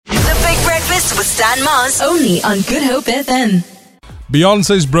Breakfast with Stan Mars. Only on Good Hope FM.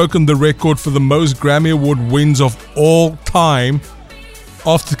 Beyonce's broken the record for the most Grammy Award wins of all time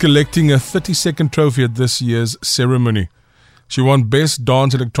after collecting a 30-second trophy at this year's ceremony. She won Best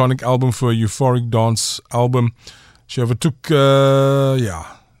Dance Electronic Album for a euphoric dance album. She overtook,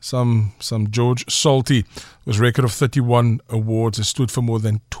 some George Salty. It was a record of 31 awards and stood for more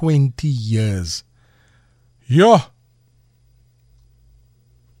than 20 years. Yeah.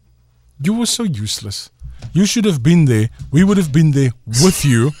 You were so useless. You should have been there. We would have been there with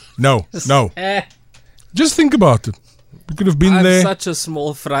you. No. Just think about it. We could have been there. I'm such a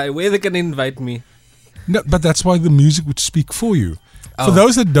small fry. Where they can invite me? No, but that's why the music would speak for you. For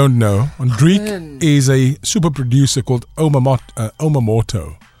those that don't know, Andriek is a super producer called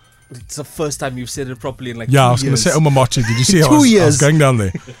Omamoto. It's the first time you've said it properly in like 2 years. Yeah, I was going to say Omamoto. Did you see how 2 years. I was going down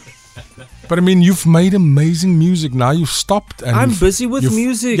there? But I mean, you've made amazing music. Now you've stopped. And I'm busy with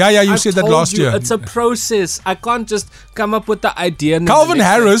music. Yeah, you I've said that told last you, year. It's a process. I can't just come up with the idea. And Calvin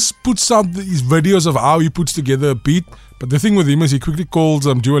Harris puts out these videos of how he puts together a beat. But the thing with him is he quickly calls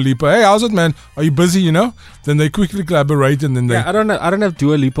Dua Lipa. Hey, how's it, man? Are you busy, Then they quickly collaborate and then they... Yeah, I don't have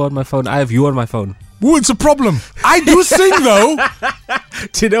Dua Lipa on my phone. I have you on my phone. Ooh, it's a problem. I do sing, though.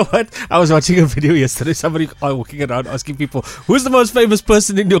 Do you know what? I was watching a video yesterday. Somebody walking around asking people, who's the most famous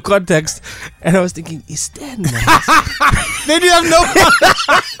person in your contacts? And I was thinking, is Stan Mars? Then you have no...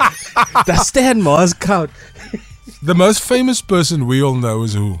 Does Stan Mars count? The most famous person we all know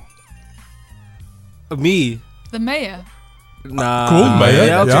is who? Me. The mayor. Nah. Cool, mayor.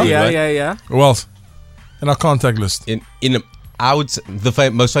 Yeah. Who else? In our contact list. I would say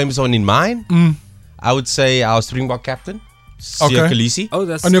most famous one in mine. I would say our Springbok captain, Siya Kolisi. Oh,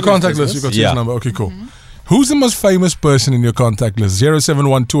 that's on your contact list. You got his number. Okay, cool. Who's the most famous person in your contact list?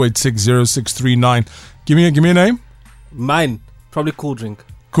 0712860639. Give me a name. Mine. Probably Cool Drink.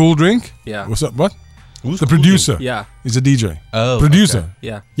 Cool Drink. Yeah. What's up? What? Who's the Cool producer? Drink? Yeah. He's a DJ. Oh, producer. okay.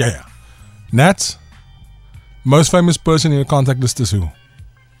 Yeah. Yeah. Nats. Most famous person in your contact list is who?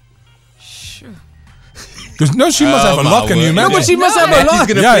 Sure. No, she must have a lot. Can you imagine? No, but she must have a lot.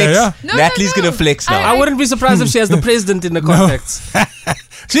 Yeah. Natalie's gonna flex now. I wouldn't be surprised if she has the president in the contacts.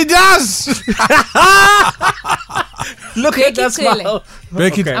 She does. Look Becky at that smile.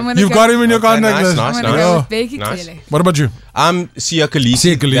 Becky, I'm you've got him in your contact list. I'm gonna go with Becky Cele. What about you? Siya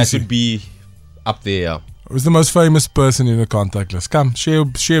Kolisi. Siya Kolisi. That would be up there. Who's the most famous person in the contact list? Come, share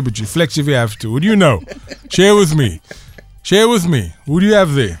with you. Flex if you have to. Who do you know? Share with me. Who do you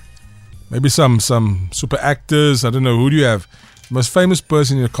have there? Maybe some super actors. I don't know. Who do you have? Most famous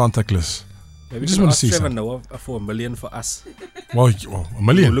person in your contact list. Maybe just want to see Trevor something. Noah for $1 million for us. Well, $1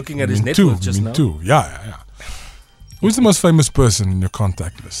 million. We're looking at his net too. worth just now. Too. Yeah. Who's the most famous person in your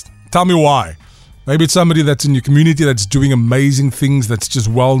contact list? Tell me why. Maybe it's somebody that's in your community that's doing amazing things, that's just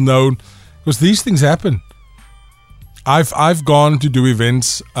well known. Because these things happen. I've gone to do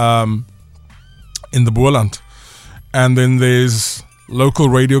events in the Boerland, and then there's local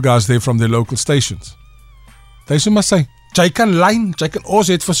radio guys there from their local stations. They must say, jy kan ons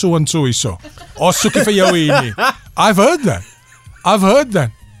het vir so en so hierso. Ons soek vir jou hier nie. I've heard that.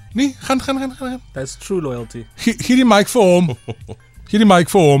 Nee, gaan. That's true loyalty. Hier die mic vir hom.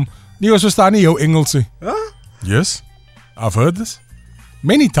 Nee, ons verstaan nie jou Engels nie. Yes. I've heard this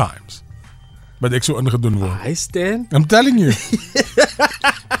many times. But ek so ingedoen word. I stand. I'm telling you.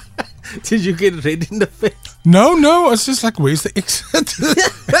 Did you get red in the face? No. It's just like, where's the exit?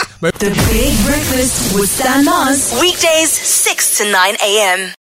 The Big Breakfast with Stan Mars. Weekdays 6 to 9 a.m.